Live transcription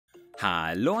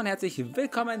Hallo und herzlich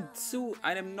willkommen zu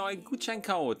einem neuen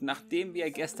Gutscheincode. Nachdem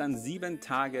wir gestern 7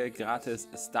 Tage gratis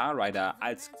Star Rider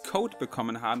als Code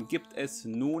bekommen haben, gibt es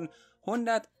nun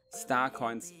 100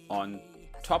 Starcoins on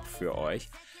top für euch.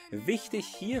 Wichtig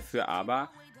hierfür aber,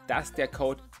 dass der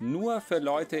Code nur für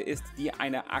Leute ist, die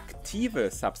eine aktive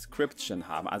Subscription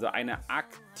haben, also ein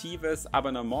aktives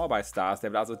Abonnement bei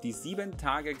StarStable. Also die 7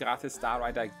 Tage gratis Star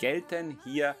Rider gelten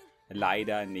hier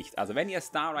leider nicht. Also wenn ihr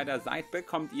Star Rider seid,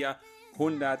 bekommt ihr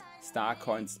 100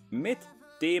 Starcoins mit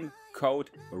dem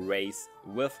Code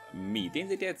RACEWITHME. Den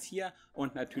seht ihr jetzt hier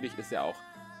und natürlich ist er auch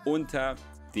unter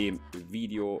dem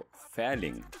Video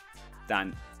verlinkt.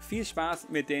 Dann viel Spaß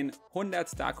mit den 100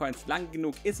 Starcoins. Lang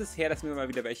genug ist es her, dass wir mal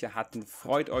wieder welche hatten.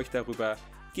 Freut euch darüber.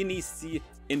 Genießt sie,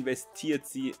 investiert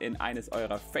sie in eines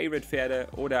eurer Favorite-Pferde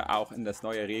oder auch in das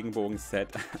neue Regenbogen-Set.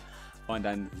 Und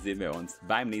dann sehen wir uns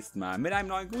beim nächsten Mal mit einem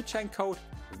neuen Gutscheincode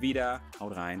wieder.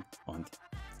 Haut rein und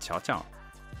ciao, ciao.